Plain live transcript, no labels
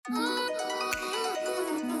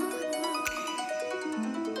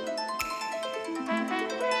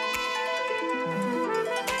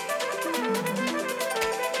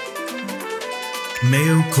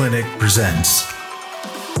Mayo Clinic presents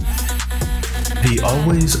the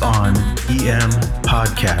Always On EM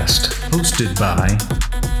podcast, hosted by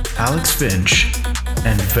Alex Finch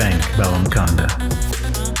and Venk Bellamkonda.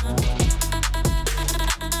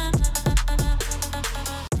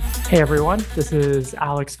 Hey everyone, this is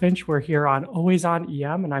Alex Finch. We're here on Always On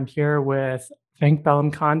EM, and I'm here with Venk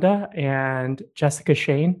Bellamkonda and Jessica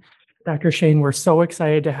Schoen. Dr. Schoen, we're so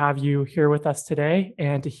excited to have you here with us today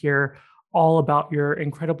and to hear all about your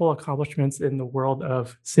incredible accomplishments in the world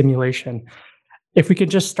of simulation. If we could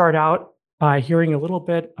just start out by hearing a little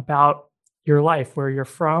bit about your life, where you're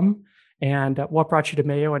from, and what brought you to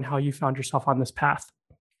Mayo and how you found yourself on this path.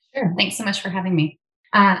 Sure. Thanks so much for having me.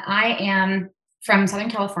 I am from Southern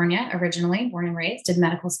California, originally born and raised, did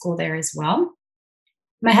medical school there as well.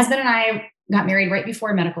 My husband and I got married right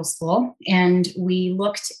before medical school, and we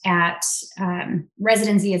looked at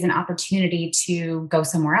residency as an opportunity to go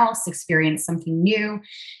somewhere else, experience something new,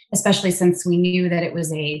 especially since we knew that it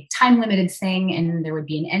was a time-limited thing and there would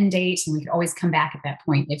be an end date, and we could always come back at that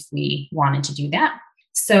point if we wanted to do that.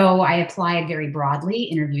 So I applied very broadly,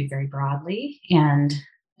 interviewed very broadly, and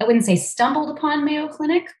I wouldn't say stumbled upon Mayo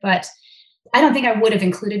Clinic, but I don't think I would have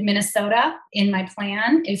included Minnesota in my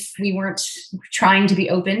plan if we weren't trying to be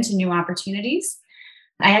open to new opportunities.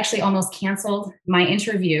 I actually almost canceled my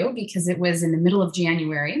interview because it was in the middle of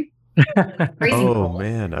January. Oh,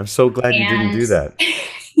 man. I'm so glad you didn't do that.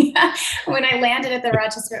 Yeah, when I landed at the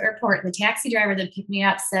Rochester airport, the taxi driver that picked me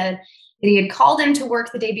up said that he had called in to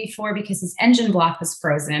work the day before because his engine block was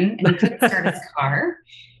frozen and he couldn't start his car.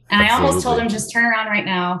 And I almost told him, just turn around right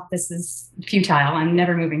now. This is futile. I'm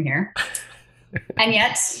never moving here. And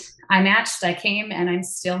yet I matched, I came, and I'm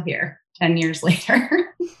still here 10 years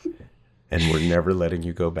later. And we're never letting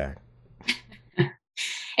you go back.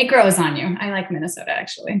 It grows on you. I like Minnesota,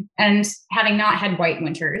 actually. And having not had white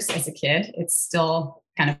winters as a kid, it's still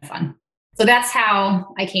kind of fun. So that's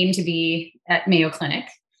how I came to be at Mayo Clinic.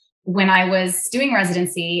 When I was doing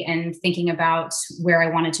residency and thinking about where I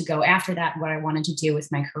wanted to go after that, what I wanted to do with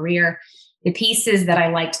my career, the pieces that I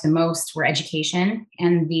liked the most were education,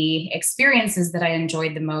 and the experiences that I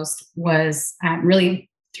enjoyed the most was really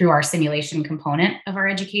through our simulation component of our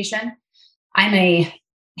education. I'm a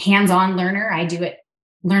hands-on learner. I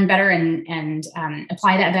learn better and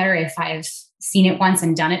apply that better if I've seen it once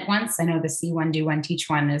and done it once. I know the see one, do one, teach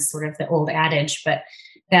one is sort of the old adage, but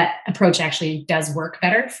that approach actually does work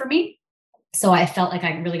better for me. So I felt like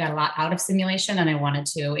I really got a lot out of simulation, and I wanted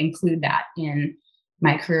to include that in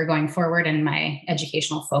my career going forward and my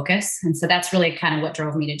educational focus. And so that's really kind of what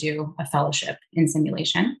drove me to do a fellowship in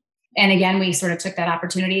simulation. And again, we sort of took that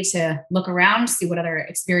opportunity to look around, see what other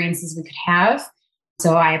experiences we could have.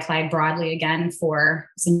 So I applied broadly again for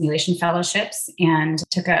simulation fellowships and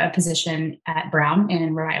took a position at Brown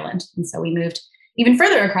in Rhode Island. And so we moved even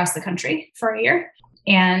further across the country for a year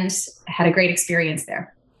and had a great experience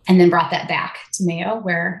there. And then brought that back to Mayo,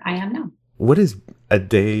 where I am now. What is a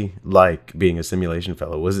day like being a simulation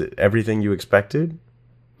fellow? Was it everything you expected?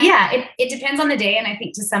 Yeah, it depends on the day. And I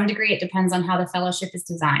think to some degree, it depends on how the fellowship is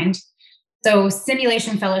designed. So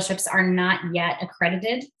simulation fellowships are not yet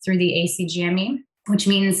accredited through the ACGME, which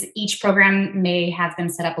means each program may have them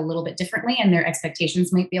set up a little bit differently and their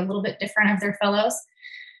expectations might be a little bit different of their fellows.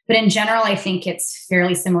 But in general, I think it's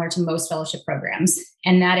fairly similar to most fellowship programs.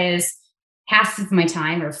 And that is half of my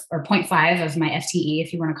time, or 0.5 of my FTE,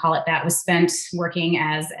 if you want to call it that, was spent working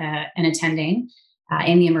as an attending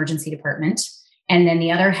in the emergency department. And then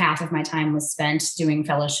the other half of my time was spent doing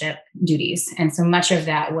fellowship duties. And so much of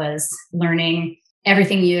that was learning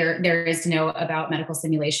everything there is to know about medical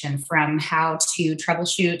simulation, from how to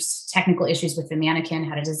troubleshoot technical issues with the mannequin,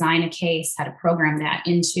 how to design a case, how to program that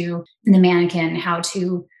into the mannequin, how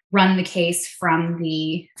to run the case from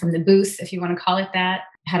the booth, if you want to call it that,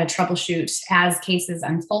 how to troubleshoot as cases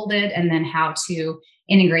unfolded, and then how to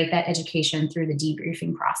integrate that education through the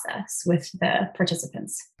debriefing process with the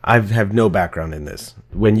participants. I have no background in this.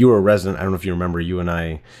 When you were a resident, I don't know if you remember, you and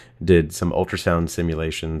I did some ultrasound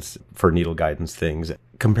simulations for needle guidance things.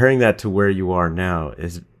 Comparing that to where you are now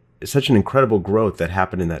is such an incredible growth that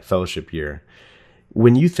happened in that fellowship year.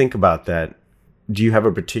 When you think about that, do you have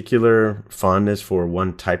a particular fondness for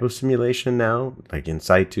one type of simulation now, like in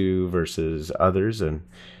situ versus others? And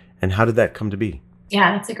how did that come to be?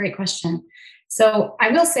 Yeah, that's a great question. So I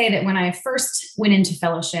will say that when I first went into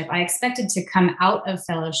fellowship, I expected to come out of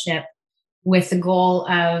fellowship with the goal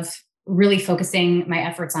of really focusing my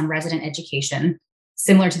efforts on resident education,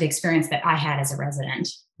 similar to the experience that I had as a resident.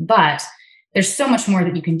 But there's so much more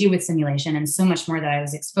that you can do with simulation and so much more that I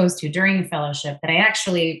was exposed to during the fellowship that I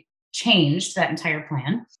actually changed that entire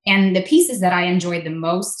plan. And the pieces that I enjoyed the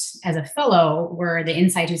most as a fellow were the in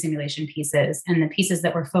situ simulation pieces and the pieces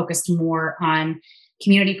that were focused more on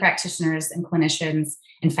community practitioners and clinicians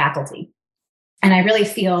and faculty. And I really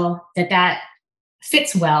feel that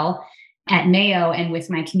fits well at Mayo and with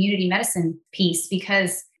my community medicine piece,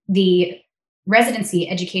 because the residency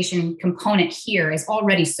education component here is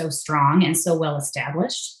already so strong and so well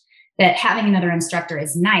established that having another instructor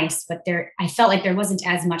is nice, but I felt like there wasn't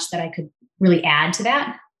as much that I could really add to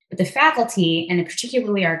that. But the faculty, and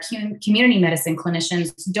particularly our community medicine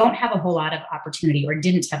clinicians, don't have a whole lot of opportunity, or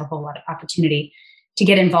didn't have a whole lot of opportunity to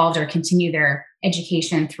get involved or continue their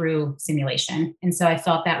education through simulation. And so I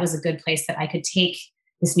felt that was a good place that I could take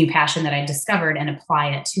this new passion that I discovered and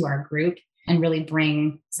apply it to our group and really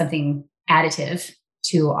bring something additive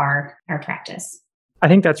to our practice. I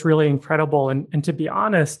think that's really incredible. And to be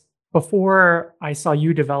honest, before I saw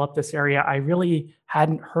you develop this area, I really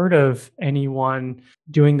hadn't heard of anyone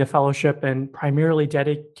doing the fellowship and primarily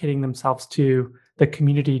dedicating themselves to the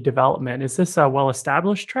community development. Is this a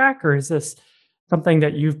well-established track, or is this something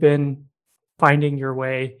that you've been finding your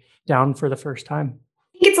way down for the first time?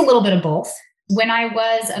 I think it's a little bit of both. When I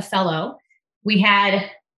was a fellow, we had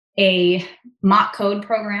a mock code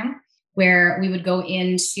program where we would go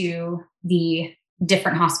into the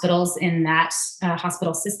different hospitals in that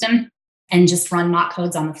hospital system and just run mock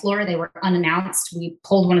codes on the floor. They were unannounced. We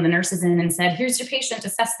pulled one of the nurses in and said, here's your patient,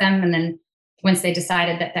 assess them. And then once they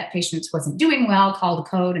decided that patient wasn't doing well, called a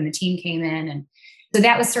code and the team came in. And so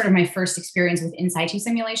that was sort of my first experience with in situ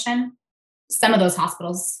simulation. Some of those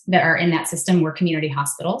hospitals that are in that system were community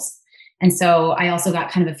hospitals. And so I also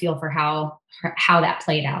got kind of a feel for how that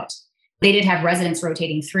played out. They did have residents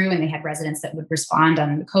rotating through, and they had residents that would respond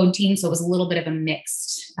on the code team. So it was a little bit of a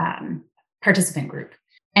mixed participant group.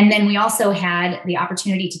 And then we also had the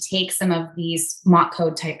opportunity to take some of these mock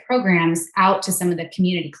code type programs out to some of the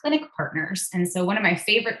community clinic partners. And so one of my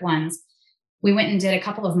favorite ones, we went and did a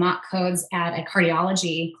couple of mock codes at a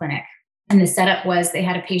cardiology clinic. And the setup was they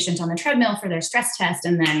had a patient on the treadmill for their stress test,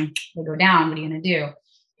 and then they go down. What are you going to do?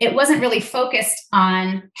 It wasn't really focused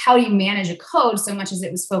on how you manage a code so much as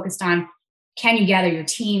it was focused on, can you gather your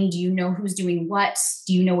team? Do you know who's doing what?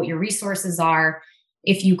 Do you know what your resources are?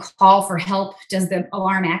 If you call for help, does the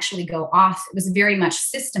alarm actually go off? It was very much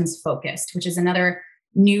systems focused, which is another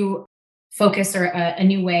new focus or a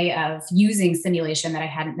new way of using simulation that I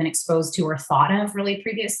hadn't been exposed to or thought of really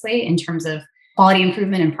previously in terms of quality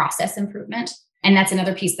improvement and process improvement. And that's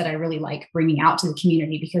another piece that I really like bringing out to the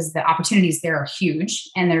community, because the opportunities there are huge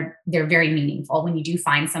and they're very meaningful when you do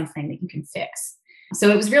find something that you can fix. So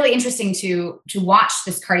it was really interesting to watch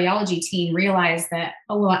this cardiology team realize that,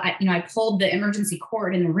 I pulled the emergency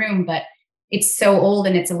cord in the room, but it's so old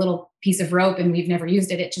and it's a little piece of rope and we've never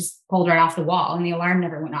used it. It just pulled right off the wall and the alarm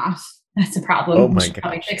never went off. That's a problem. Oh my we should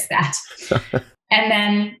probably fix that. And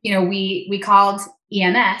then, we called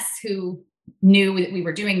EMS, who knew that we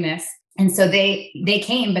were doing this. And so they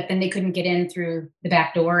came, but then they couldn't get in through the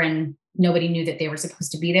back door and nobody knew that they were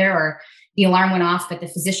supposed to be there, or the alarm went off, but the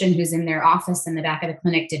physician who's in their office in the back of the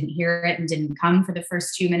clinic didn't hear it and didn't come for the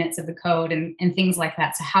first 2 minutes of the code and things like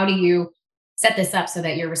that. So how do you set this up so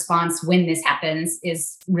that your response when this happens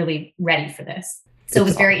is really ready for this? So it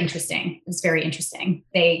was very interesting. It was very interesting.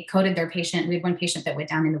 They coded their patient. We had one patient that went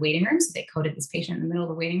down in the waiting room. So they coded this patient in the middle of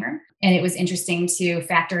the waiting room. And it was interesting to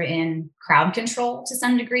factor in crowd control to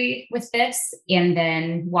some degree with this, and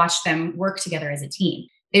then watch them work together as a team.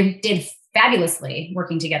 They did fabulously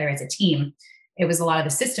working together as a team. It was a lot of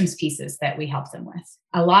the systems pieces that we helped them with.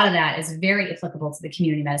 A lot of that is very applicable to the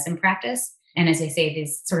community medicine practice. And as I say,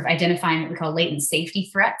 these sort of identifying what we call latent safety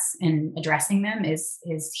threats and addressing them is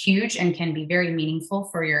huge and can be very meaningful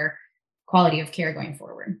for your quality of care going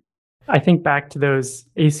forward. I think back to those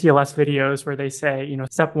ACLS videos where they say,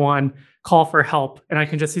 step one, call for help. And I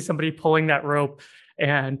can just see somebody pulling that rope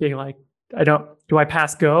and being like, do I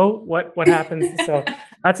pass go? What happens? So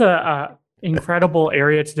that's a incredible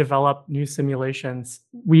area to develop new simulations.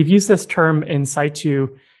 We've used this term in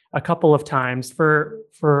situ a couple of times for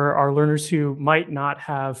our learners who might not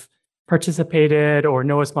have participated or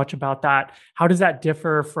know as much about that. How does that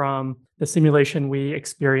differ from the simulation we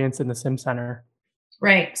experience in the Sim Center?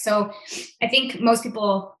 Right. So I think most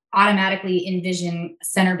people automatically envision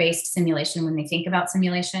center-based simulation when they think about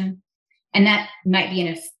simulation. And that might be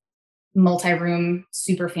in a multi-room,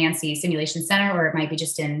 super fancy simulation center, or it might be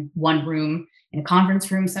just in one room in a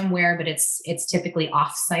conference room somewhere, but it's typically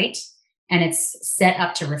off-site. And it's set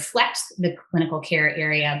up to reflect the clinical care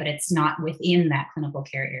area, but it's not within that clinical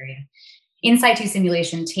care area. In situ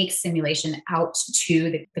simulation takes simulation out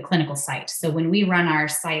to the clinical site. So when we run our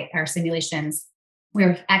simulations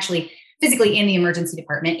We're actually physically in the emergency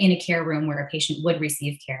department in a care room where a patient would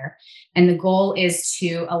receive care. And the goal is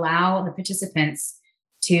to allow the participants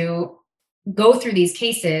to go through these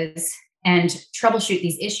cases and troubleshoot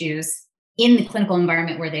these issues in the clinical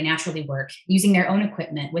environment where they naturally work, using their own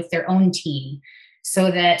equipment with their own team,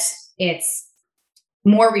 so that it's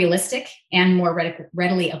more realistic and more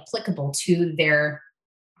readily applicable to their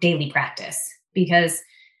daily practice. Because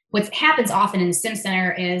what happens often in the sim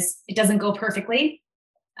center is it doesn't go perfectly.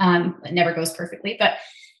 It never goes perfectly, but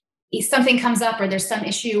if something comes up or there's some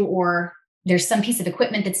issue or there's some piece of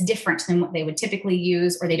equipment that's different than what they would typically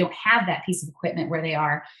use, or they don't have that piece of equipment where they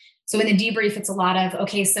are. So in the debrief, it's a lot of,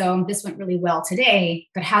 okay, so this went really well today,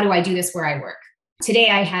 but how do I do this where I work? Today,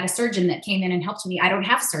 I had a surgeon that came in and helped me. I don't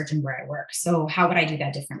have a surgeon where I work. So how would I do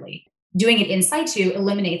that differently? Doing it in situ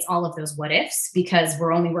eliminates all of those what ifs because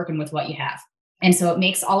we're only working with what you have. And so it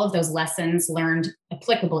makes all of those lessons learned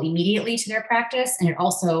applicable immediately to their practice. And it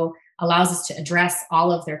also allows us to address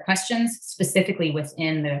all of their questions specifically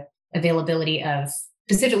within the availability of,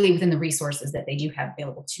 specifically within the resources that they do have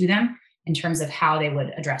available to them in terms of how they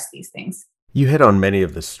would address these things. You hit on many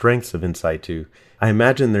of the strengths of in situ. I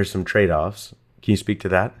imagine there's some trade-offs. Can you speak to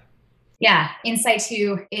that? Yeah, in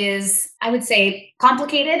situ is, I would say,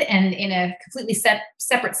 complicated and in a completely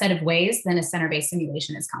separate set of ways than a center-based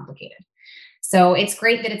simulation is complicated. So it's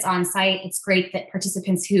great that it's on site. It's great that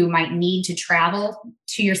participants who might need to travel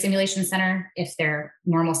to your simulation center, if their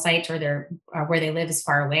normal site or their where they live is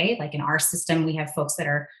far away, like in our system, we have folks that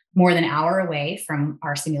are more than an hour away from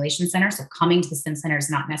our simulation center. So coming to the sim center is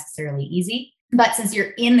not necessarily easy. But since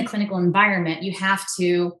you're in the clinical environment, you have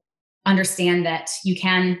to understand that you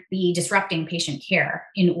can be disrupting patient care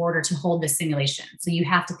in order to hold the simulation. So you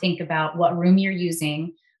have to think about what room you're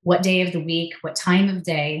using, what day of the week, what time of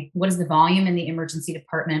day, what does the volume in the emergency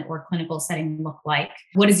department or clinical setting look like?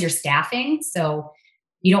 What is your staffing? So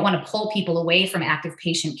you don't want to pull people away from active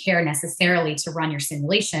patient care necessarily to run your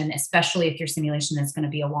simulation, especially if your simulation is going to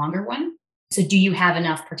be a longer one. So do you have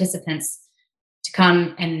enough participants to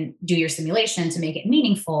come and do your simulation to make it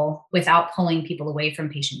meaningful without pulling people away from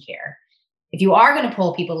patient care? If you are going to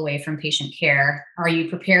pull people away from patient care, are you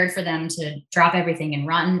prepared for them to drop everything and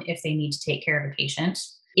run if they need to take care of a patient?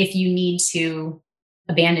 If you need to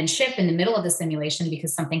abandon ship in the middle of the simulation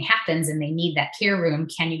because something happens and they need that care room,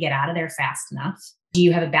 can you get out of there fast enough? Do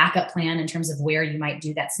you have a backup plan in terms of where you might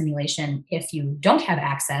do that simulation if you don't have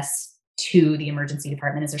access to the emergency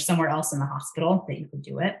department? Is there somewhere else in the hospital that you could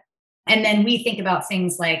do it? And then we think about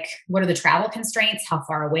things like, what are the travel constraints? How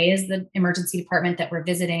far away is the emergency department that we're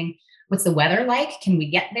visiting? What's the weather like? Can we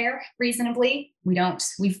get there reasonably? We've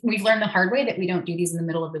learned the hard way that we don't do these in the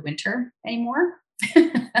middle of the winter anymore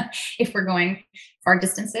if we're going far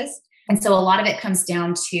distances. And so a lot of it comes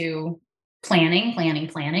down to planning,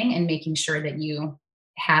 and making sure that you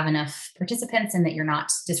have enough participants and that you're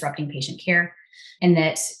not disrupting patient care, and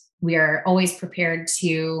that we are always prepared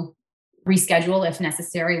to reschedule if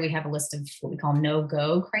necessary. We have a list of what we call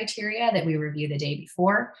no-go criteria that we review the day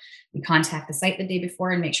before. We contact the site the day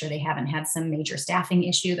before and make sure they haven't had some major staffing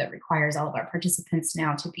issue that requires all of our participants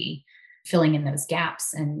now to be filling in those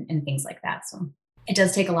gaps and things like that. So it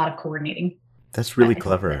does take a lot of coordinating. That's really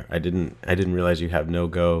clever. I didn't realize you have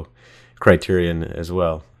no-go criterion as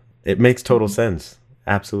well. It makes total sense.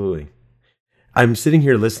 Absolutely. I'm sitting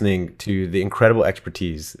here listening to the incredible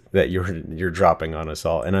expertise that you're dropping on us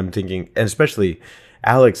all, and I'm thinking, and especially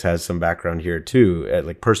Alex has some background here too, at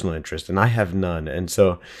like personal interest, and I have none. And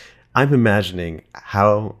so I'm imagining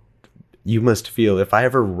how you must feel if I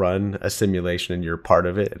ever run a simulation and you're part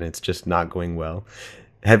of it and it's just not going well.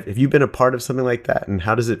 Have you been a part of something like that? And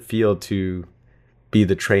how does it feel to be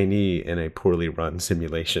the trainee in a poorly run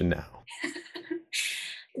simulation now?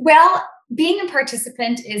 Well, being a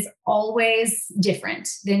participant is always different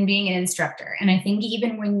than being an instructor. And I think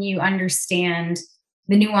even when you understand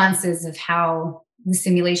the nuances of how the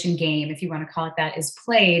simulation game, if you want to call it that, is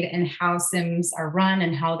played and how sims are run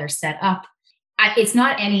and how they're set up, it's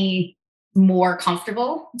not any more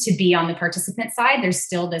comfortable to be on the participant side. There's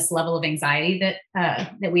still this level of anxiety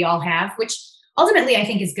that we all have, which ultimately I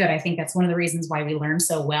think is good. I think that's one of the reasons why we learn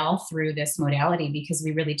so well through this modality, because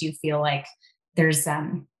we really do feel like there's,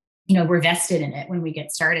 we're vested in it when we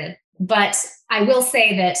get started. But I will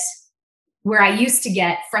say that where I used to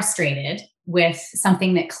get frustrated with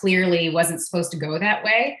something that clearly wasn't supposed to go that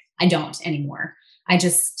way, I don't anymore. I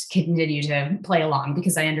just continue to play along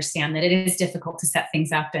because I understand that it is difficult to set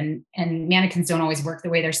things up, and mannequins don't always work the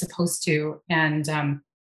way they're supposed to. And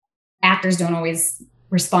actors don't always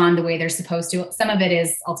respond the way they're supposed to. Some of it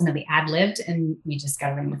is ultimately ad-libbed, and you just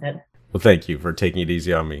got to run with it. Well, thank you for taking it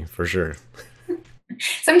easy on me, for sure.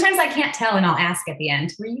 Sometimes I can't tell and I'll ask at the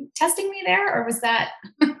end, were you testing me there or was that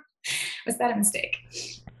a mistake?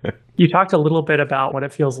 You talked a little bit about what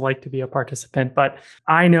it feels like to be a participant, but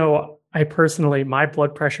I know I personally, my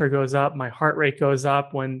blood pressure goes up, my heart rate goes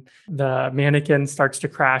up when the mannequin starts to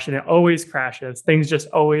crash, and it always crashes. Things just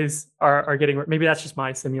always are getting, maybe that's just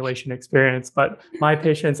my simulation experience, but my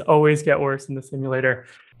patients always get worse in the simulator.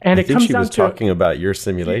 And I think she was talking about your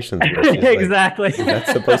simulations. Exactly. Like,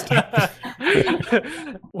 that's supposed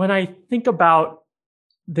to. When I think about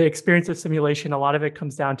the experience of simulation, a lot of it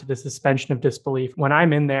comes down to the suspension of disbelief. When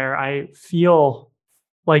I'm in there, I feel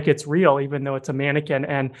like it's real, even though it's a mannequin.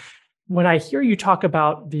 And when I hear you talk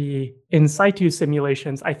about the in situ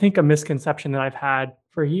simulations, I think a misconception that I've had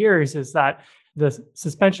for years is that the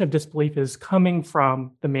suspension of disbelief is coming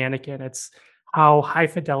from the mannequin. It's how high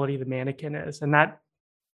fidelity the mannequin is. And that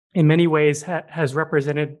in many ways has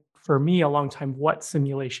represented for me a long time what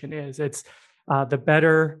simulation is. It's the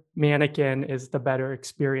better mannequin is the better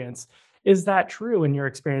experience. Is that true in your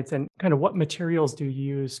experience? And kind of what materials do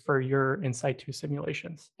you use for your in situ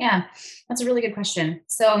simulations? Yeah, that's a really good question.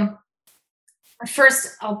 So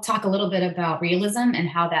first, I'll talk a little bit about realism and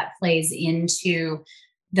how that plays into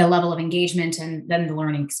the level of engagement and then the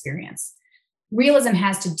learning experience. Realism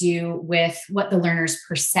has to do with what the learner's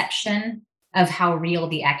perception of how real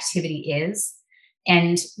the activity is.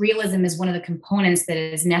 And realism is one of the components that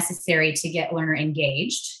is necessary to get learner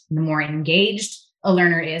engaged. The more engaged a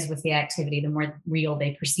learner is with the activity, the more real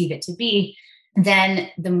they perceive it to be, then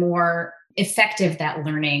the more effective that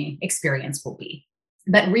learning experience will be.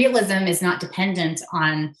 But realism is not dependent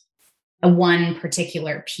on one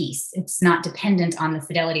particular piece. It's not dependent on the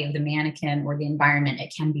fidelity of the mannequin or the environment.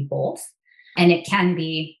 It can be both. And it can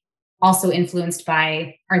be also influenced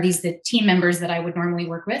by, are these the team members that I would normally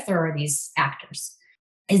work with, or are these actors?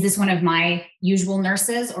 Is this one of my usual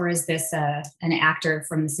nurses, or is this an actor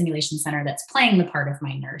from the simulation center that's playing the part of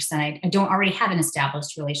my nurse? And I don't already have an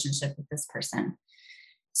established relationship with this person.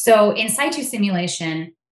 So in situ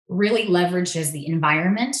simulation really leverages the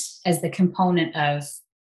environment as the component of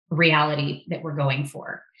reality that we're going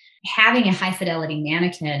for. Having a high fidelity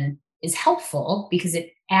mannequin is helpful because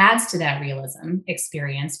it adds to that realism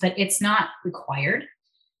experience, but it's not required.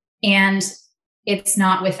 And it's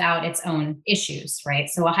not without its own issues, right?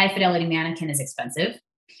 So a high fidelity mannequin is expensive.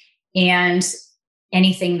 And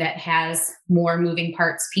anything that has more moving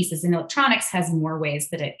parts, pieces, and electronics has more ways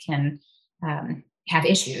that it can have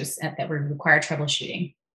issues that would require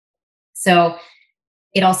troubleshooting. So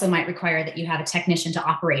it also might require that you have a technician to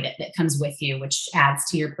operate it that comes with you, which adds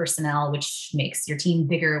to your personnel, which makes your team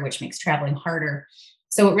bigger, which makes traveling harder.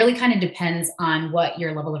 So it really kind of depends on what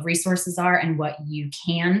your level of resources are and what you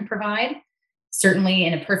can provide. Certainly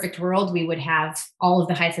in a perfect world, we would have all of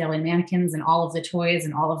the high fidelity mannequins and all of the toys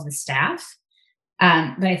and all of the staff.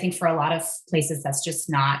 But I think for a lot of places, that's just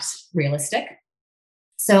not realistic.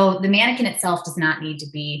 So the mannequin itself does not need to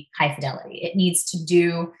be high fidelity. It needs to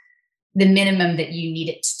do the minimum that you need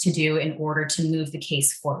it to do in order to move the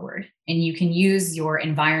case forward. And you can use your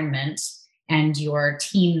environment and your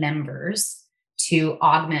team members to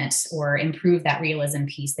augment or improve that realism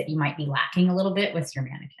piece that you might be lacking a little bit with your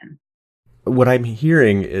mannequin. What I'm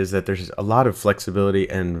hearing is that there's a lot of flexibility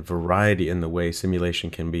and variety in the way simulation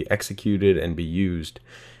can be executed and be used.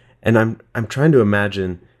 And I'm trying to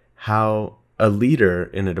imagine how a leader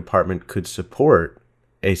in a department could support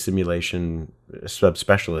a simulation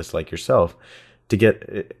subspecialist like yourself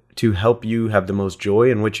to help you have the most joy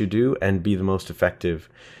in what you do and be the most effective.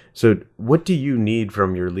 So what do you need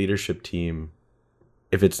from your leadership team,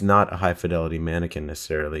 if it's not a high fidelity mannequin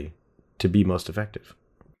necessarily, to be most effective?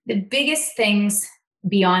 The biggest things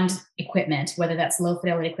beyond equipment, whether that's low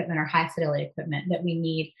fidelity equipment or high fidelity equipment that we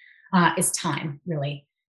need is time, really.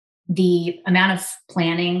 The amount of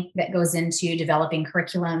planning that goes into developing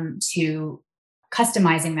curriculum, to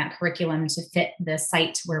customizing that curriculum to fit the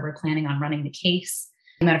site where we're planning on running the case,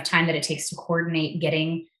 the amount of time that it takes to coordinate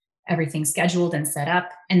getting everything scheduled and set up,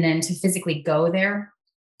 and then to physically go there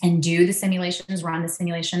and do the simulations, run the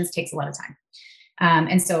simulations, takes a lot of time.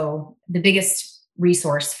 And so the biggest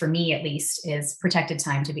resource for me, at least, is protected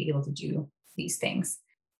time to be able to do these things.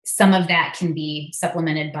 Some of that can be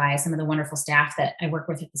supplemented by some of the wonderful staff that I work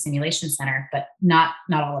with at the simulation center, but not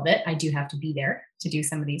all of it. I do have to be there to do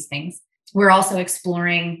some of these things. We're also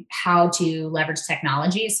exploring how to leverage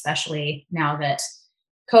technology, especially now that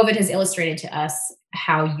COVID has illustrated to us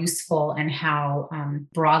how useful and how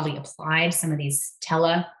broadly applied some of these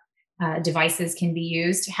devices can be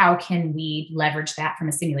used. How can we leverage that from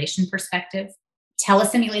a simulation perspective?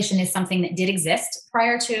 Telesimulation is something that did exist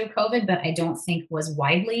prior to COVID, but I don't think was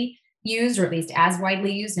widely used, or at least as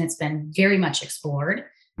widely used, and it's been very much explored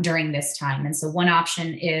during this time. And so one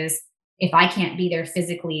option is, if I can't be there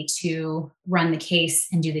physically to run the case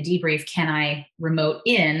and do the debrief, can I remote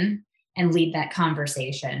in and lead that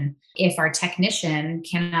conversation? If our technician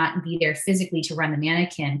cannot be there physically to run the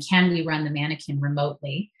mannequin, can we run the mannequin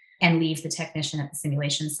remotely and leave the technician at the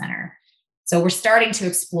simulation center? So we're starting to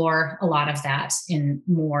explore a lot of that in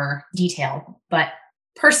more detail. But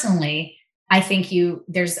personally, I think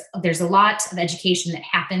there's a lot of education that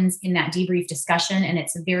happens in that debrief discussion, and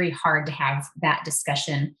it's very hard to have that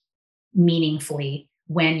discussion meaningfully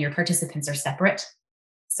when your participants are separate.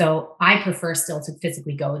 So I prefer still to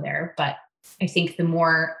physically go there, but I think the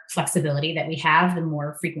more flexibility that we have, the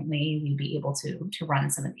more frequently we'll be able to run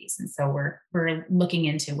some of these. And so we're looking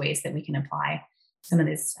into ways that we can apply some of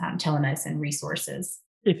this telemedicine resources.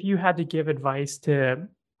 If you had to give advice to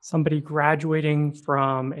somebody graduating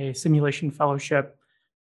from a simulation fellowship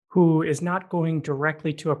who is not going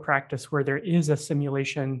directly to a practice where there is a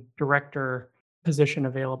simulation director position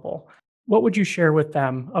available, what would you share with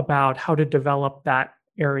them about how to develop that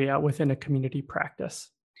area within a community practice?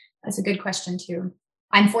 That's a good question too.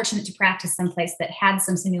 I'm fortunate to practice someplace that had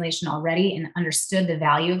some simulation already and understood the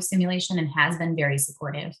value of simulation and has been very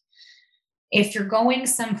supportive. If you're going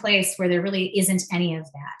someplace where there really isn't any of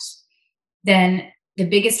that, then the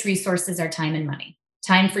biggest resources are time and money.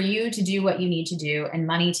 Time for you to do what you need to do, and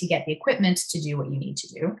money to get the equipment to do what you need to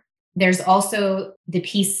do. There's also the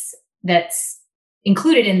piece that's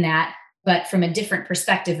included in that, but from a different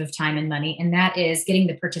perspective of time and money, and that is getting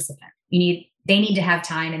the participant. They need to have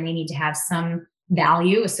time, and they need to have some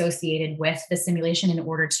value associated with the simulation in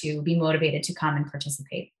order to be motivated to come and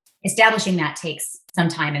participate. Establishing that takes some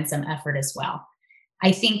time and some effort as well.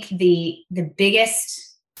 I think the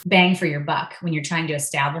biggest bang for your buck when you're trying to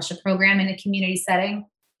establish a program in a community setting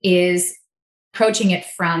is approaching it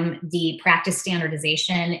from the practice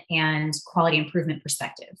standardization and quality improvement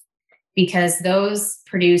perspective, because those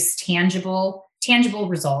produce tangible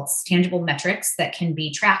results, tangible metrics that can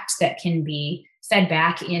be tracked, that can be fed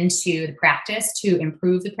back into the practice to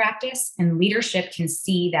improve the practice, and leadership can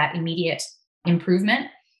see that immediate improvement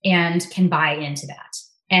and can buy into that.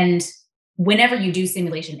 And whenever you do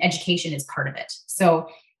simulation, education is part of it. So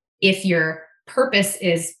if your purpose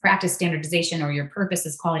is practice standardization or your purpose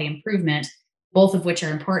is quality improvement, both of which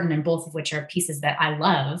are important and both of which are pieces that I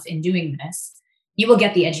love in doing this, you will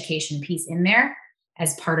get the education piece in there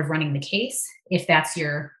as part of running the case if that's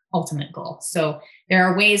your ultimate goal. So there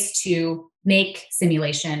are ways to make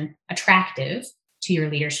simulation attractive to your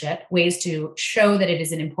leadership, ways to show that it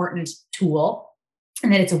is an important tool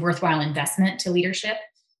and that it's a worthwhile investment to leadership,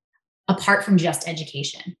 apart from just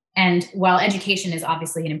education. And while education is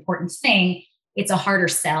obviously an important thing, it's a harder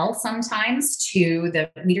sell sometimes to the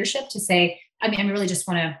leadership to say, I really just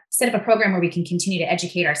want to set up a program where we can continue to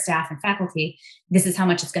educate our staff and faculty. This is how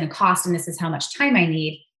much it's going to cost, and this is how much time I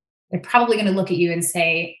need. They're probably going to look at you and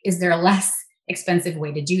say, is there a less expensive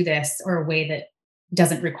way to do this, or a way that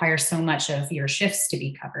doesn't require so much of your shifts to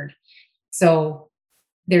be covered? So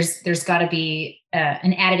there's got to be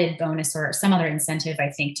an additive bonus or some other incentive,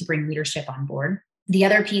 I think, to bring leadership on board. The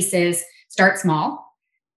other piece is start small.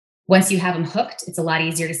 Once you have them hooked, it's a lot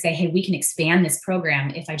easier to say, hey, we can expand this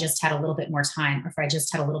program if I just had a little bit more time, or if I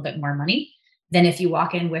just had a little bit more money. Then if you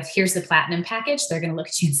walk in with, here's the platinum package, they're going to look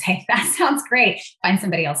at you and say, that sounds great. Find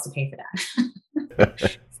somebody else to pay for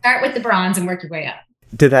that. Start with the bronze and work your way up.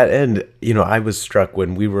 To that end, I was struck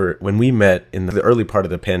when we met in the early part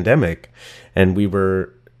of the pandemic and we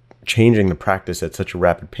were changing the practice at such a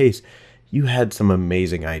rapid pace. You had some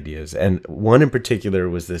amazing ideas. And one in particular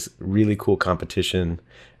was this really cool competition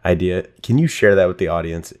idea. Can you share that with the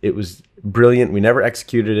audience? It was brilliant. We never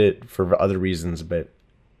executed it for other reasons, but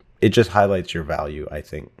it just highlights your value, I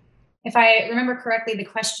think. If I remember correctly, the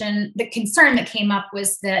concern that came up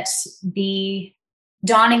was that the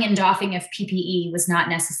donning and doffing of PPE was not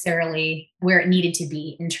necessarily where it needed to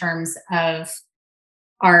be in terms of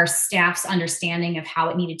our staff's understanding of how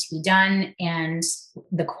it needed to be done and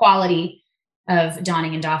the quality of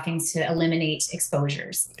donning and doffing to eliminate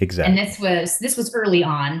exposures. Exactly. And this was early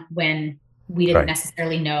on when we didn't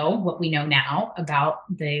necessarily know what we know now about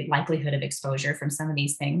the likelihood of exposure from some of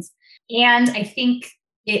these things. And I think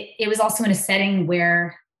it was also in a setting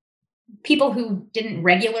where people who didn't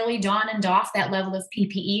regularly don and doff that level of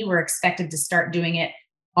PPE were expected to start doing it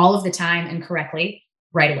all of the time and correctly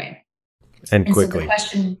right away. And quickly.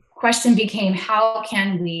 So the question became, how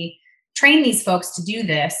can we train these folks to do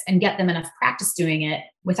this and get them enough practice doing it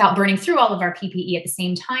without burning through all of our PPE at the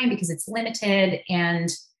same time, because it's limited. And,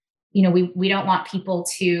 we don't want people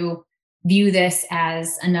to view this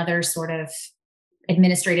as another sort of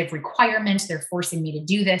administrative requirement. They're forcing me to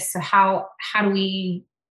do this. So how do we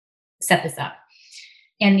set this up?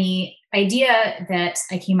 And the idea that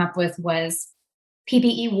I came up with was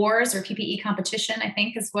PPE wars, or PPE competition, I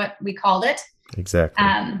think is what we called it. Exactly.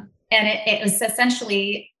 And it was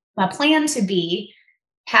essentially a plan to be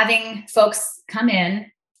having folks come in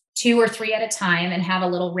 2 or 3 at a time and have a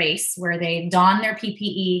little race where they don their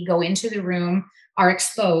PPE, go into the room, are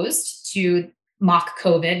exposed to mock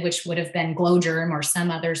COVID, which would have been glow germ or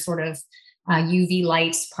some other sort of UV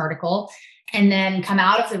light particle, and then come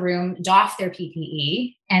out of the room, doff their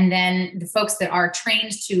PPE. And then the folks that are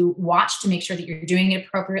trained to watch to make sure that you're doing it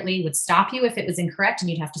appropriately would stop you if it was incorrect and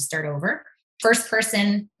you'd have to start over. First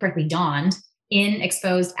person correctly donned, in,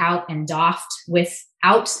 exposed, out, and doffed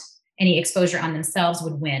without any exposure on themselves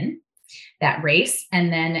would win that race.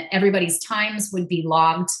 And then everybody's times would be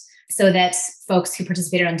logged so that folks who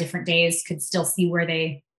participated on different days could still see where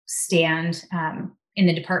they stand in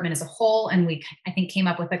the department as a whole. And we, I think, came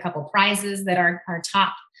up with a couple prizes that our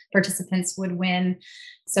top participants would win.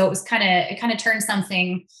 So it was it kind of turned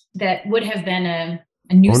something that would have been a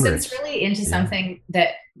nuisance really into something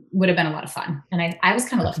that would have been a lot of fun. And I was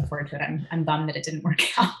kind of looking forward to it. I'm bummed that it didn't work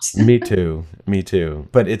out. Me too.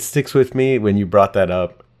 But it sticks with me when you brought that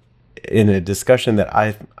up in a discussion that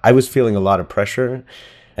I was feeling a lot of pressure,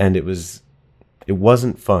 and it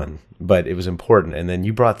wasn't fun, but it was important. And then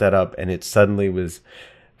you brought that up and it suddenly was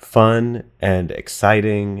fun and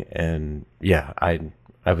exciting. And yeah,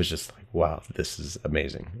 I was just like, wow, this is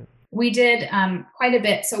amazing. We did quite a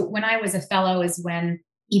bit. So when I was a fellow is when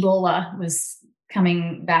Ebola was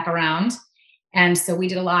coming back around. And so we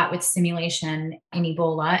did a lot with simulation in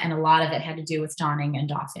Ebola, and a lot of it had to do with donning and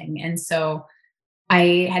doffing. And so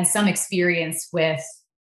I had some experience with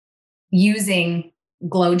using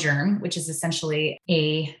glow germ, which is essentially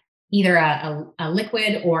either a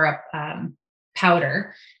liquid or a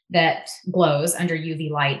powder that glows under UV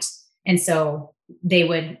light. And so they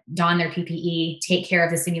would don their PPE, take care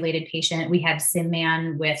of the simulated patient. We had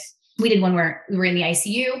SimMan we did one where we were in the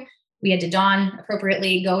ICU. We had to don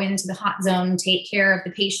appropriately, go into the hot zone, take care of the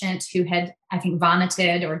patient who had, I think,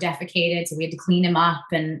 vomited or defecated. So we had to clean him up,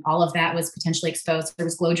 and all of that was potentially exposed. There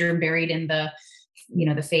was glow germ buried in the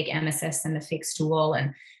fake emesis and the fake stool,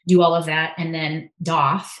 and do all of that and then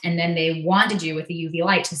doff. And then they wanted you with the UV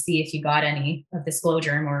light to see if you got any of this glow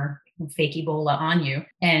germ or fake Ebola on you.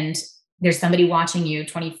 And there's somebody watching you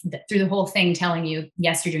through the whole thing telling you,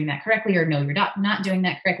 yes, you're doing that correctly, or no, you're not doing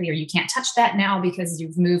that correctly, or you can't touch that now because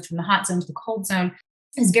you've moved from the hot zone to the cold zone.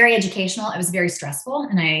 It was very educational. It was very stressful.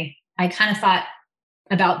 And I kind of thought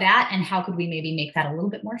about that and how could we maybe make that a little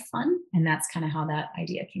bit more fun? And that's kind of how that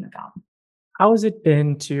idea came about. How has it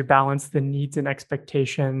been to balance the needs and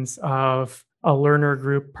expectations of a learner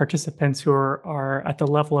group, participants who are at the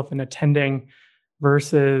level of an attending,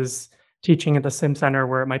 versus teaching at the sim center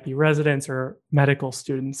where it might be residents or medical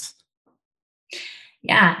students?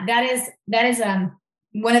 Yeah, that is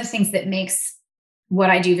one of the things that makes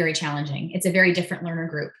what I do very challenging. It's a very different learner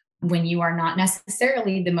group when you are not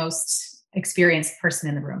necessarily the most experienced person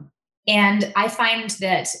in the room. And I find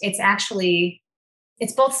that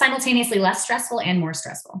it's both simultaneously less stressful and more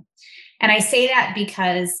stressful. And I say that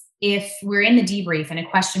because if we're in the debrief and a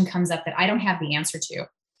question comes up that I don't have the answer to,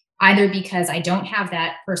 either because I don't have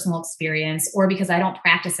that personal experience or because I don't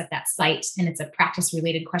practice at that site and it's a practice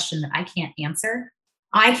related question that I can't answer,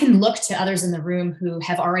 I can look to others in the room who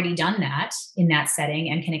have already done that in that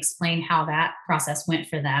setting and can explain how that process went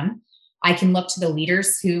for them. I can look to the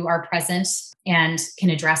leaders who are present and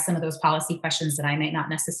can address some of those policy questions that I might not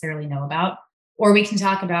necessarily know about. Or we can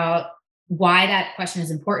talk about why that question is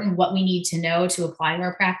important, what we need to know to apply to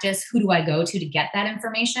our practice, who do I go to get that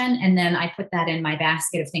information? And then I put that in my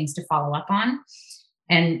basket of things to follow up on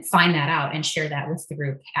and find that out and share that with the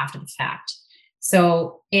group after the fact.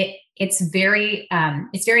 So it's very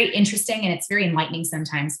interesting and it's very enlightening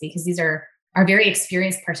sometimes because these are very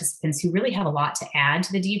experienced participants who really have a lot to add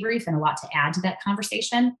to the debrief and a lot to add to that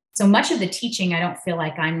conversation. So much of the teaching I don't feel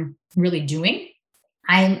like I'm really doing.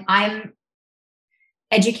 I'm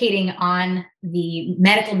educating on the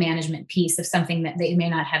medical management piece of something that they may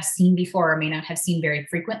not have seen before or may not have seen very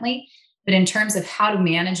frequently. But in terms of how to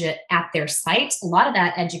manage it at their site, a lot of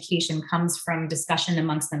that education comes from discussion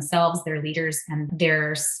amongst themselves, their leaders, and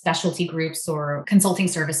their specialty groups or consulting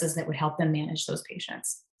services that would help them manage those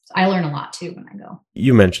patients. So I learn a lot too when I go.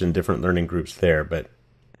 You mentioned different learning groups there, but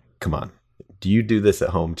come on. Do you do this at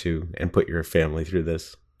home too and put your family through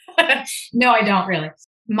this? No, I don't really.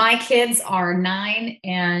 My kids are 9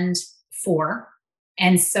 and 4.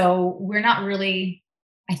 And so we're not really,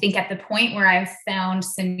 I think, at the point where I've found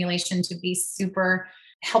simulation to be super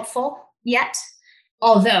helpful yet.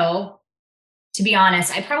 Although, to be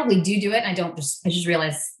honest, I probably do it. And I just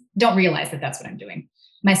don't realize that that's what I'm doing.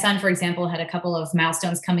 My son, for example, had a couple of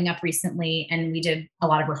milestones coming up recently, and we did a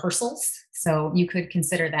lot of rehearsals. So you could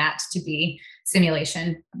consider that to be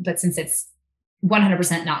simulation. But since it's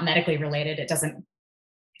 100% not medically related, it doesn't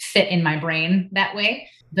fit in my brain that way.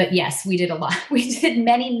 But yes, we did a lot. We did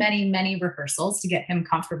many, many, many rehearsals to get him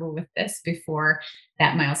comfortable with this before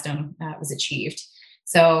that milestone was achieved.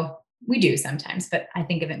 So we do sometimes, but I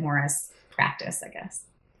think of it more as practice, I guess.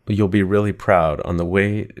 You'll be really proud. On the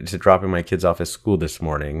way to dropping my kids off at school this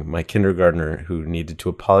morning, my kindergartner, who needed to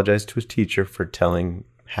apologize to his teacher for telling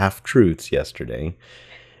half-truths yesterday,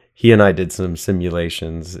 he and I did some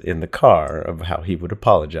simulations in the car of how he would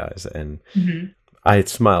apologize. And I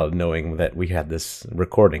smiled knowing that we had this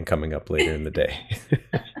recording coming up later in the day.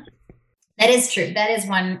 That is true. That is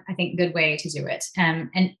one, I think, good way to do it. And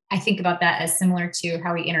I think about that as similar to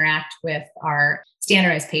how we interact with our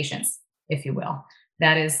standardized patients, if you will.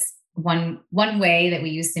 That is one way that we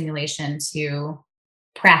use simulation to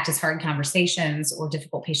practice hard conversations or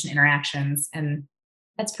difficult patient interactions. And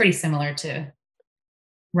that's pretty similar to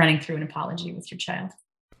running through an apology with your child.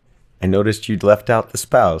 I noticed you'd left out the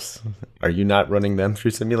spouse. Are you not running them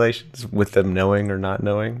through simulations with them knowing or not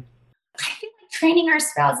knowing? I feel like training our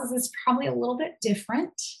spouses is probably a little bit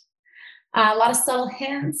different. A lot of subtle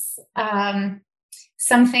hints.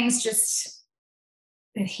 Some things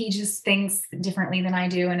he just thinks differently than I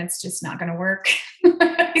do, and it's just not going to work.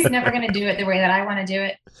 He's never going to do it the way that I want to do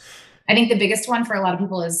it. I think the biggest one for a lot of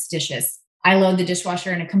people is dishes. I load the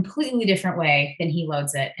dishwasher in a completely different way than he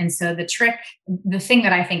loads it. And so the thing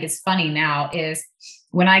that I think is funny now is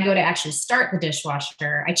when I go to actually start the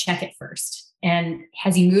dishwasher, I check it first. And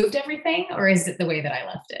has he moved everything, or is it the way that I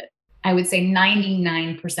left it? I would say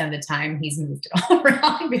 99% of the time he's moved it all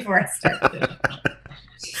around before I start the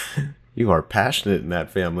dishwasher. You are passionate in that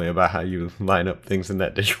family about how you line up things in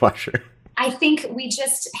that dishwasher. I think we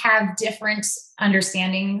just have different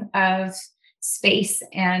understanding of space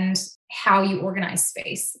and how you organize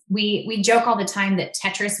space. We joke all the time that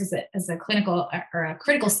Tetris was a clinical or a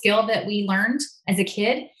critical skill that we learned as a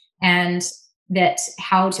kid, and that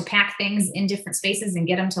how to pack things in different spaces and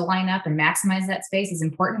get them to line up and maximize that space is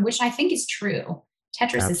important, which I think is true.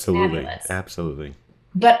 Tetris is fabulous. Absolutely.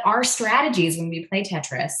 But our strategies when we play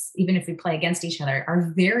Tetris, even if we play against each other,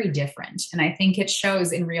 are very different. And I think it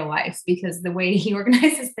shows in real life because the way he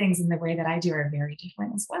organizes things and the way that I do are very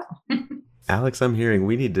different as well. Alex, I'm hearing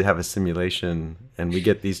we need to have a simulation and we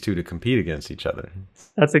get these two to compete against each other.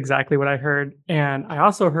 That's exactly what I heard. And I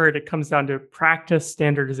also heard it comes down to practice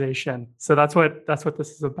standardization. So that's what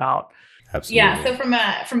this is about. Absolutely. Yeah. So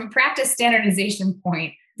from a practice standardization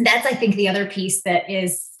point, that's, I think, the other piece that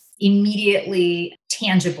is immediately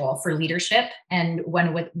tangible for leadership, and one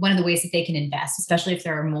of the ways that they can invest, especially if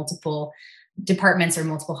there are multiple departments or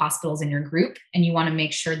multiple hospitals in your group and you want to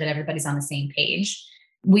make sure that everybody's on the same page.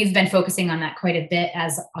 We've been focusing on that quite a bit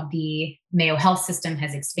as the Mayo Health system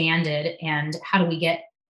has expanded, and how do we get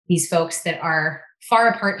these folks that are far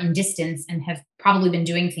apart in distance and have probably been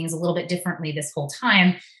doing things a little bit differently this whole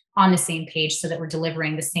time on the same page so that we're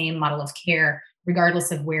delivering the same model of care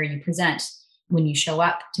regardless of where you present when you show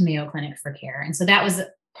up to Mayo Clinic for care. And so that was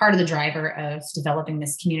part of the driver of developing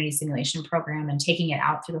this community simulation program and taking it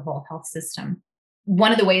out through the whole health system.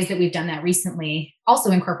 One of the ways that we've done that recently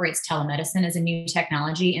also incorporates telemedicine as a new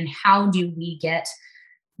technology. And how do we get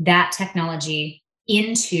that technology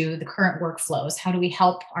into the current workflows? How do we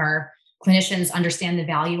help our clinicians understand the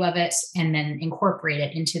value of it and then incorporate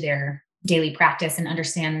it into their daily practice and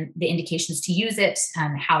understand the indications to use it,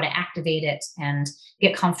 how to activate it, and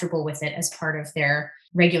get comfortable with it as part of their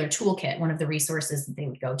regular toolkit, one of the resources that they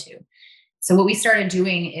would go to. So what we started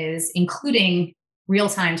doing is including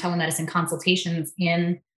real-time telemedicine consultations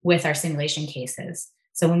in with our simulation cases.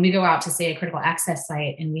 So when we go out to, say, a critical access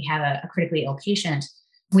site and we have a critically ill patient,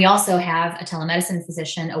 we also have a telemedicine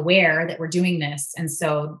physician aware that we're doing this. And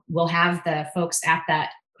so we'll have the folks at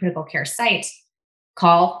that critical care site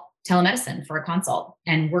call telemedicine for a consult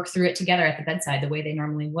and work through it together at the bedside the way they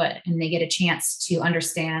normally would. And they get a chance to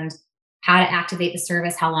understand how to activate the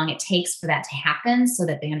service, how long it takes for that to happen so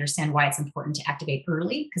that they understand why it's important to activate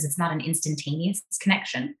early because it's not an instantaneous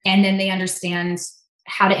connection. And then they understand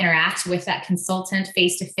how to interact with that consultant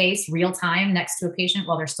face-to-face, real time next to a patient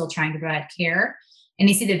while they're still trying to provide care. And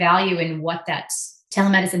they see the value in what that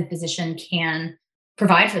telemedicine physician can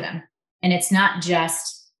provide for them. And it's not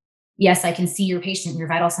just, yes, I can see your patient and your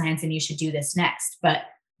vital signs and you should do this next. But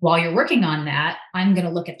while you're working on that, I'm going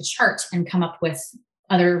to look at the chart and come up with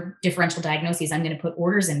other differential diagnoses. I'm going to put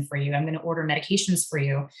orders in for you. I'm going to order medications for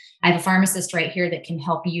you. I have a pharmacist right here that can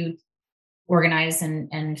help you organize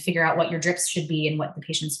and figure out what your drips should be and what the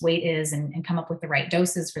patient's weight is and come up with the right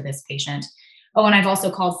doses for this patient. Oh, and I've also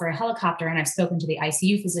called for a helicopter and I've spoken to the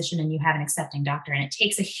ICU physician and you have an accepting doctor. And it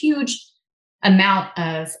takes a huge amount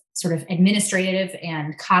of sort of administrative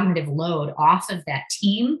and cognitive load off of that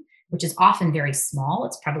team, which is often very small.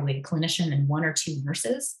 It's probably a clinician and 1 or 2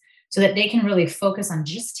 nurses, so that they can really focus on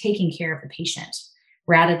just taking care of the patient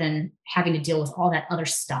rather than having to deal with all that other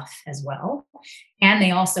stuff as well. And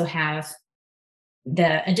they also have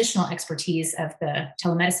the additional expertise of the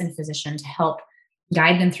telemedicine physician to help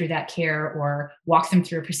guide them through that care or walk them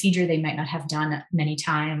through a procedure they might not have done many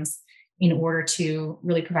times in order to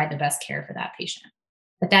really provide the best care for that patient.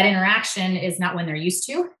 But that interaction is not one they're used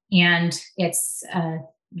to. And it's a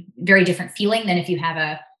very different feeling than if you have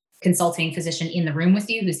a consulting physician in the room with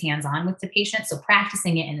you who's hands-on with the patient. So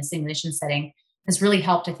practicing it in a simulation setting has really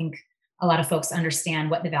helped, I think, a lot of folks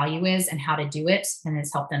understand what the value is and how to do it, and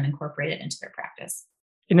has helped them incorporate it into their practice.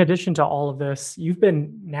 In addition to all of this, you've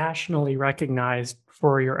been nationally recognized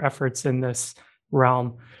for your efforts in this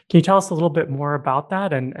realm. Can you tell us a little bit more about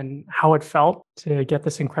that and how it felt to get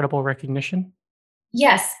this incredible recognition?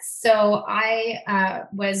 Yes. So I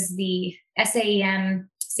was the SAEM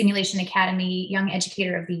Simulation Academy Young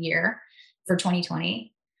Educator of the Year for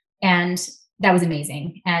 2020. And that was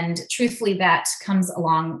amazing. And truthfully, that comes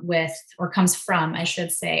along with, or comes from, I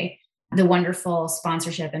should say, the wonderful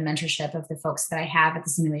sponsorship and mentorship of the folks that I have at the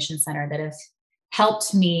Simulation Center that have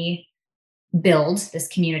helped me build this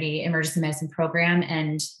community emergency medicine program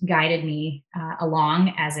and guided me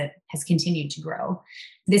along as it has continued to grow.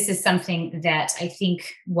 This is something that I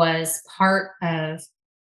think was part of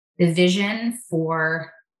the vision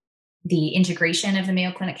for the integration of the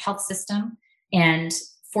Mayo Clinic health system. And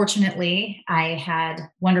fortunately, I had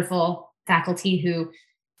wonderful faculty who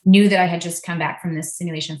knew that I had just come back from this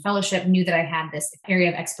simulation fellowship, knew that I had this area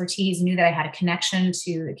of expertise, knew that I had a connection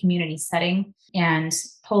to the community setting, and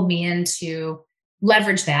pulled me in to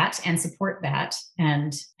leverage that and support that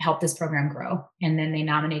and help this program grow. And then they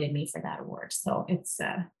nominated me for that award. So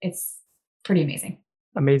it's pretty amazing.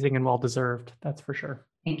 Amazing and well-deserved, that's for sure.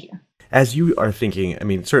 Thank you. As you are thinking, I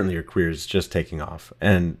mean, certainly your career is just taking off,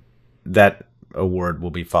 and that award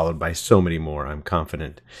will be followed by so many more, I'm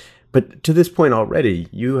confident. But to this point already,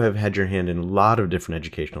 you have had your hand in a lot of different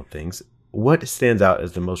educational things. What stands out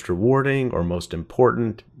as the most rewarding or most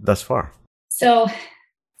important thus far? So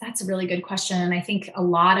that's a really good question. And I think a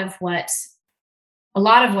lot of what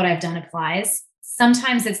I've done applies.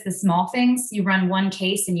 Sometimes it's the small things. You run one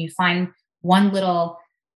case and you find one little,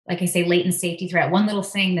 like I say, latent safety threat, one little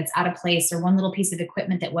thing that's out of place or one little piece of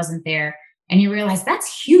equipment that wasn't there. And you realize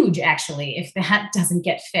that's huge, actually, if that doesn't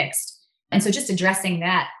get fixed. And so just addressing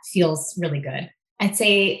that feels really good. I'd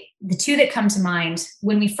say the two that come to mind,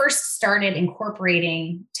 when we first started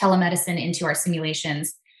incorporating telemedicine into our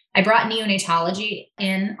simulations, I brought neonatology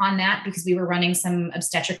in on that because we were running some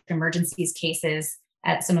obstetric emergencies cases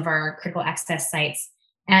at some of our critical access sites.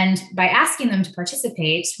 And by asking them to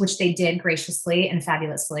participate, which they did graciously and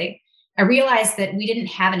fabulously, I realized that we didn't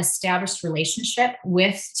have an established relationship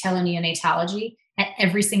with teleneonatology at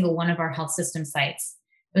every single one of our health system sites.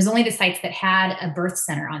 It was only the sites that had a birth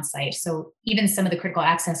center on site. So even some of the critical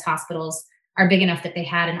access hospitals are big enough that they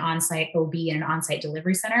had an on-site OB and an on-site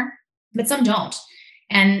delivery center, but some don't.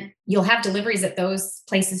 And you'll have deliveries at those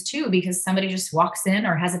places too, because somebody just walks in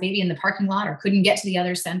or has a baby in the parking lot or couldn't get to the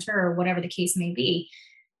other center or whatever the case may be.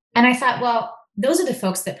 And I thought, well, those are the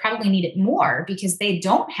folks that probably need it more because they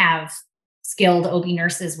don't have skilled OB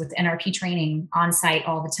nurses with NRP training on site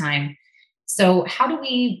all the time. So how do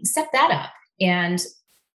we set that up?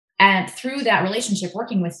 And through that relationship,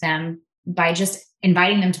 working with them by just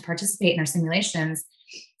inviting them to participate in our simulations,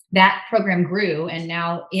 that program grew and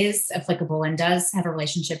now is applicable and does have a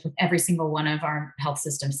relationship with every single one of our health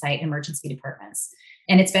system site emergency departments.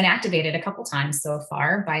 And it's been activated a couple times so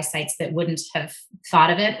far by sites that wouldn't have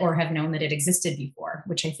thought of it or have known that it existed before,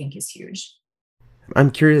 which I think is huge.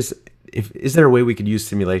 I'm curious, is there a way we could use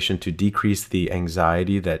simulation to decrease the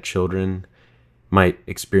anxiety that children might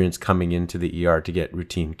experience coming into the ER to get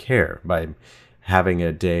routine care by having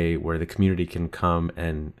a day where the community can come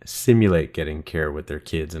and simulate getting care with their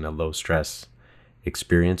kids in a low stress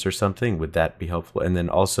experience or something? Would that be helpful? And then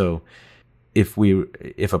also, if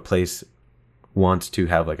a place wants to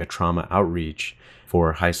have like a trauma outreach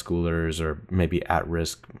for high schoolers or maybe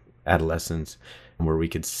at-risk adolescents, where we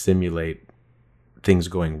could simulate things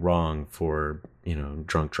going wrong for,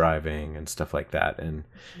 drunk driving and stuff like that.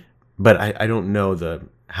 But I don't know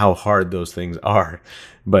how hard those things are.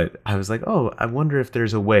 But I was like, I wonder if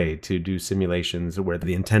there's a way to do simulations where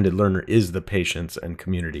the intended learner is the patients and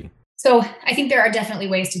community. So I think there are definitely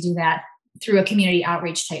ways to do that. through a community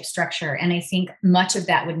outreach type structure. And I think much of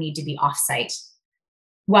that would need to be offsite.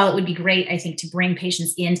 While it would be great, I think, to bring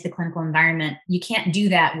patients into the clinical environment, you can't do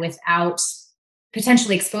that without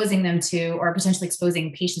potentially exposing them to, or potentially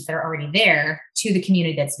exposing patients that are already there to the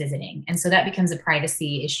community that's visiting. And so that becomes a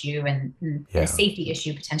privacy issue and a safety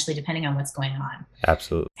issue, potentially, depending on what's going on.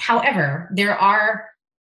 Absolutely. However, there are,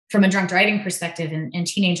 from a drunk driving perspective and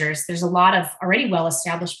teenagers, there's a lot of already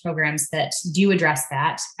well-established programs that do address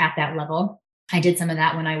that at that level. I did some of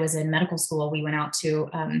that when I was in medical school. We went out to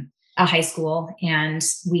a high school, and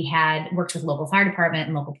we had worked with local fire department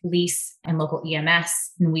and local police and local EMS,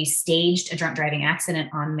 and we staged a drunk driving accident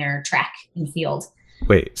on their track and field.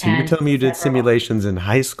 Wait, so you're telling me you did simulations in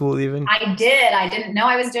high school even? I did. I didn't know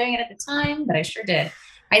I was doing it at the time, but I sure did.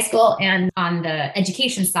 High school and on the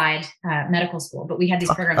education side, medical school. But we had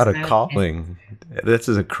these programs. Out of calling. This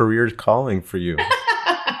is a career calling for you.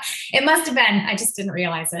 It must have been. I just didn't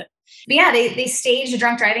realize it. But yeah, they stage a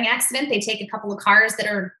drunk driving accident. They take a couple of cars that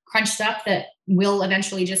are crunched up that will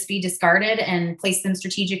eventually just be discarded and place them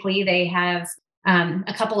strategically. They have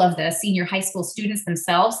a couple of the senior high school students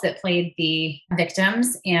themselves that played the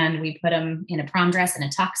victims, and we put them in a prom dress and a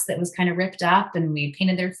tux that was kind of ripped up, and we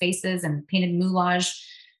painted their faces and painted moulage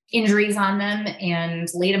injuries on them and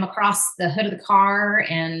laid them across the hood of the car.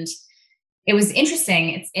 And it was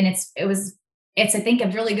interesting. It's I think a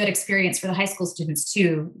really good experience for the high school students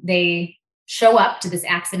too. They show up to this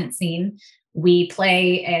accident scene. We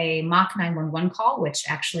play a mock 911 call, which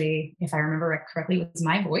actually, if I remember it correctly, was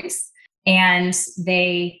my voice. And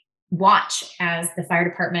they watch as the fire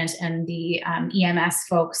department and the EMS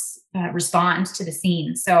folks respond to the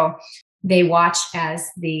scene. So they watch as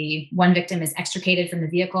the one victim is extricated from the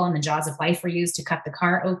vehicle and the jaws of life were used to cut the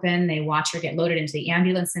car open. They watch her get loaded into the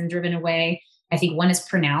ambulance and driven away. I think one is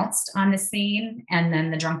pronounced on the scene, and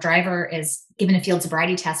then the drunk driver is given a field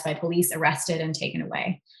sobriety test by police, arrested, and taken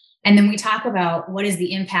away. And then we talk about what is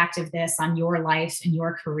the impact of this on your life and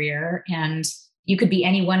your career. And you could be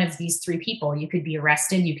any one of these three people. You could be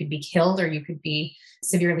arrested, you could be killed, or you could be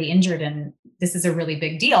severely injured. And this is a really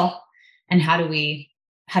big deal. And how do we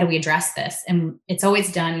address this? And it's always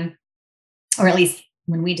done, or at least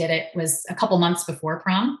when we did it, was a couple months before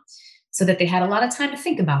prom, so that they had a lot of time to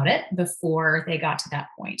think about it before they got to that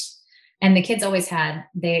point. And the kids always had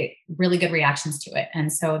really good reactions to it.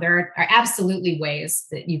 And so there are absolutely ways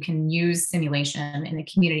that you can use simulation in a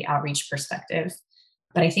community outreach perspective.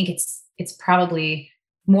 But I think it's probably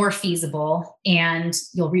more feasible, and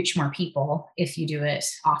you'll reach more people if you do it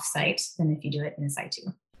offsite than if you do it in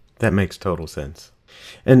situ. That makes total sense.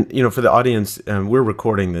 And, for the audience, we're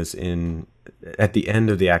recording this at the end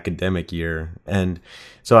of the academic year. And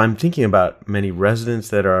so I'm thinking about many residents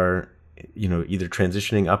that are, either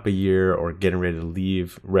transitioning up a year or getting ready to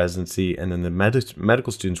leave residency, and then the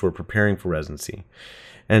medical students who are preparing for residency.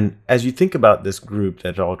 And as you think about this group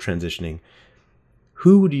that's all transitioning,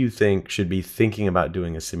 who do you think should be thinking about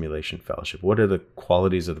doing a simulation fellowship? What are the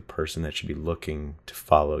qualities of the person that should be looking to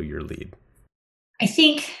follow your lead? I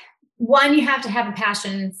think, one, you have to have a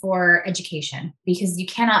passion for education, because you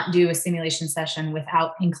cannot do a simulation session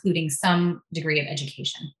without including some degree of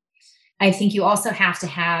education. I think you also have to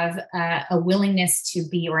have a willingness to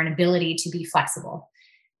be, or an ability to be flexible,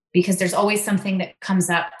 because there's always something that comes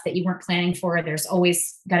up that you weren't planning for. There's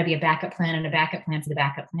always got to be a backup plan and a backup plan for the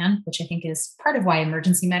backup plan, which I think is part of why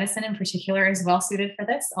emergency medicine in particular is well suited for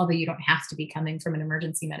this, although you don't have to be coming from an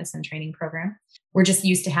emergency medicine training program. We're just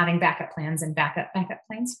used to having backup plans and backup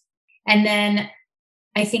plans. And then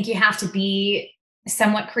I think you have to be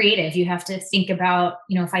somewhat creative. You have to think about,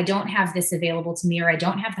 if I don't have this available to me, or I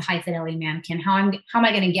don't have the high fidelity mannequin, how am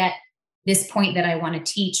I going to get this point that I want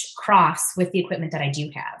to teach across with the equipment that I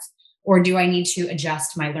do have? Or do I need to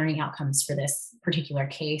adjust my learning outcomes for this particular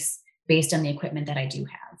case based on the equipment that I do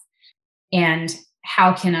have? And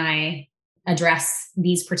how can I address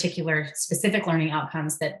these particular specific learning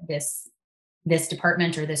outcomes that this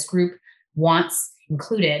department or this group wants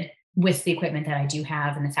included with the equipment that I do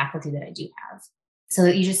have and the faculty that I do have? So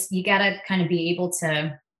that you got to kind of be able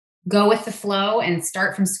to go with the flow and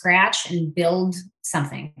start from scratch and build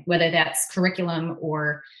something, whether that's curriculum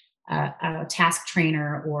or a task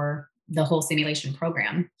trainer or the whole simulation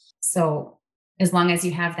program. So as long as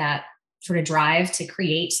you have that sort of drive to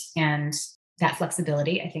create and that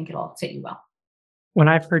flexibility, I think it'll fit you well. When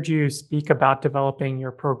I've heard you speak about developing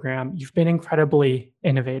your program, you've been incredibly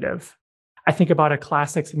innovative. I think about a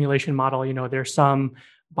classic simulation model. There's some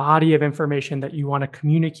body of information that you want to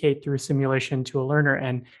communicate through simulation to a learner,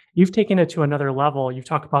 and you've taken it to another level. You've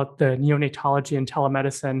talked about the neonatology and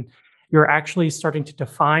telemedicine. You're actually starting to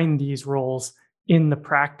define these roles in the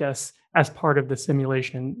practice as part of the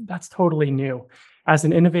simulation. That's totally new. As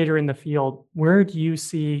an innovator in the field, where do you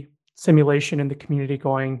see simulation in the community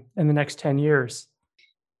going in the next 10 years?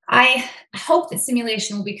 I hope that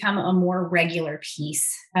simulation will become a more regular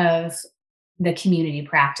piece of the community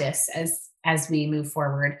practice as we move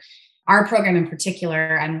forward. Our program in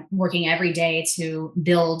particular, I'm working every day to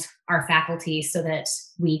build our faculty so that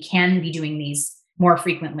we can be doing these more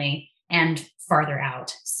frequently and farther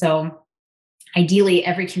out. So ideally,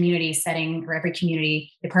 every community setting or every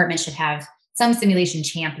community department should have some simulation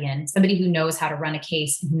champion, somebody who knows how to run a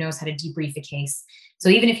case, who knows how to debrief a case. So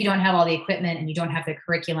even if you don't have all the equipment and you don't have the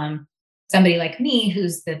curriculum, somebody like me,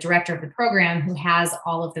 who's the director of the program, who has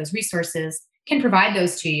all of those resources, can provide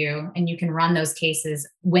those to you, and you can run those cases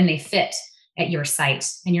when they fit at your site,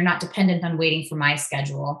 and you're not dependent on waiting for my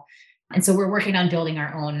schedule. And so we're working on building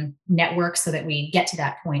our own network so that we get to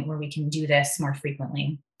that point where we can do this more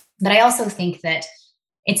frequently. But I also think that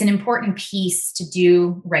it's an important piece to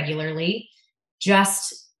do regularly,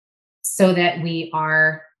 just so that we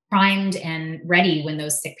are primed and ready when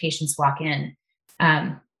those sick patients walk in.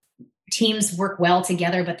 Teams work well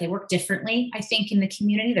together, but they work differently, I think, in the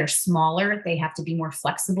community. They're smaller. They have to be more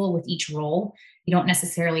flexible with each role. You don't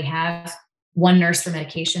necessarily have one nurse for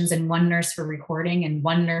medications and one nurse for recording and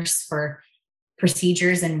one nurse for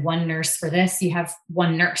procedures and one nurse for this. You have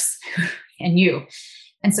one nurse and you.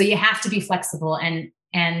 And so you have to be flexible,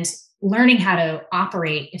 and learning how to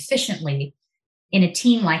operate efficiently in a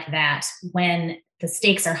team like that when the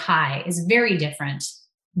stakes are high is very different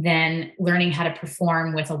than learning how to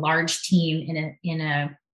perform with a large team in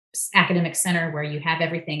a academic center where you have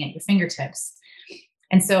everything at your fingertips.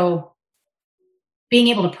 And so being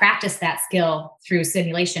able to practice that skill through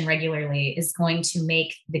simulation regularly is going to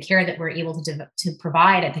make the care that we're able to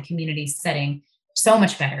provide at the community setting so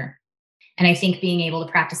much better. And I think being able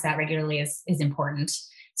to practice that regularly is important.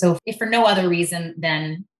 So if for no other reason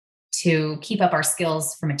than to keep up our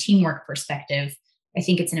skills from a teamwork perspective, I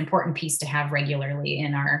think it's an important piece to have regularly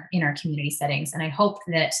in our community settings. And I hope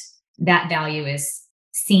that that value is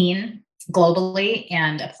seen globally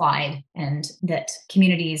and applied, and that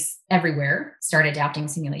communities everywhere start adapting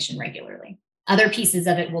simulation regularly. Other pieces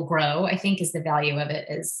of it will grow, I think, as the value of it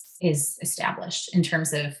is established in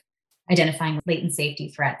terms of identifying latent safety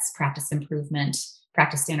threats, practice improvement,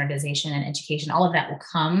 practice standardization, and education. All of that will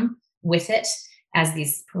come with it as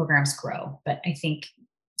these programs grow. But I think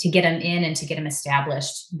to get them in and to get them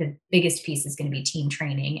established, the biggest piece is going to be team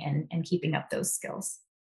training and keeping up those skills.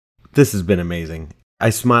 This has been amazing. I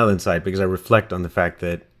smile inside because I reflect on the fact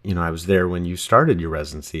that, I was there when you started your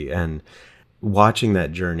residency, and watching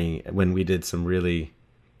that journey when we did some really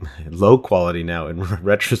low quality now in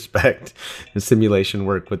retrospect simulation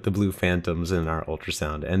work with the Blue Phantoms and our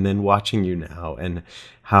ultrasound, and then watching you now and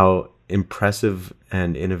how impressive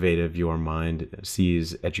and innovative your mind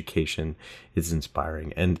sees education is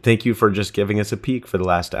inspiring. And thank you for just giving us a peek for the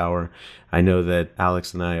last hour. I know that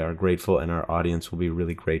Alex and I are grateful, and our audience will be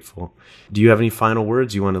really grateful. Do you have any final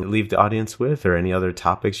words you want to leave the audience with, or any other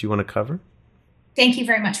topics you want to cover? Thank you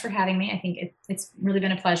very much for having me. I think it's really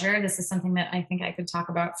been a pleasure. This is something that I think I could talk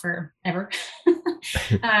about forever.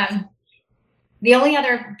 The only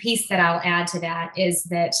other piece that I'll add to that is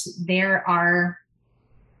that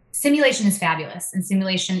simulation is fabulous, and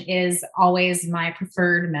simulation is always my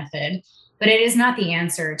preferred method, but it is not the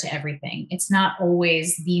answer to everything. It's not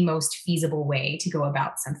always the most feasible way to go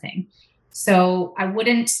about something. So I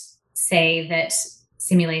wouldn't say that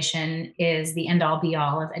simulation is the end all be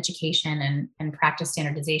all of education and practice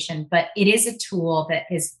standardization, but it is a tool that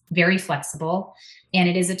is very flexible, and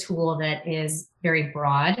it is a tool that is very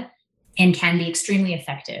broad and can be extremely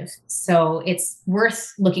effective. So it's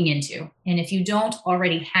worth looking into. And if you don't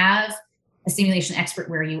already have a simulation expert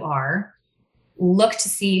where you are, look to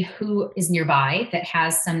see who is nearby that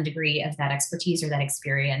has some degree of that expertise or that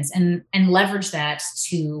experience, and leverage that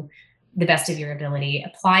to the best of your ability.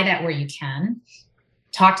 Apply that where you can.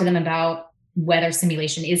 Talk to them about whether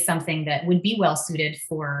simulation is something that would be well suited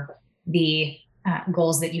for the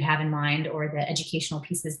goals that you have in mind or the educational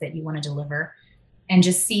pieces that you want to deliver, and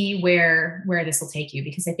just see where this will take you,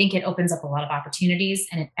 because I think it opens up a lot of opportunities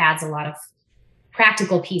and it adds a lot of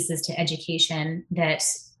practical pieces to education that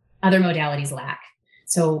other modalities lack.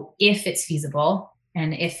 So if it's feasible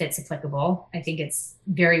and if it's applicable, I think it's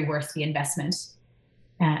very worth the investment.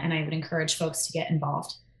 And I would encourage folks to get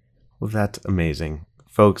involved. Well, that's amazing.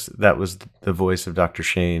 Folks, that was the voice of Dr.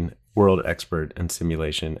 Schoen, world expert in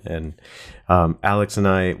simulation. And Alex and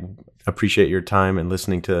I appreciate your time and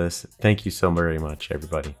listening to us. Thank you so very much,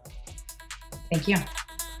 everybody. Thank you.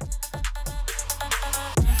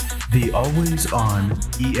 The Always On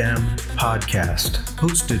EM podcast,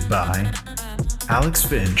 hosted by Alex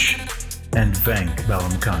Finch and Venk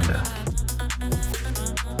Bellamkonda.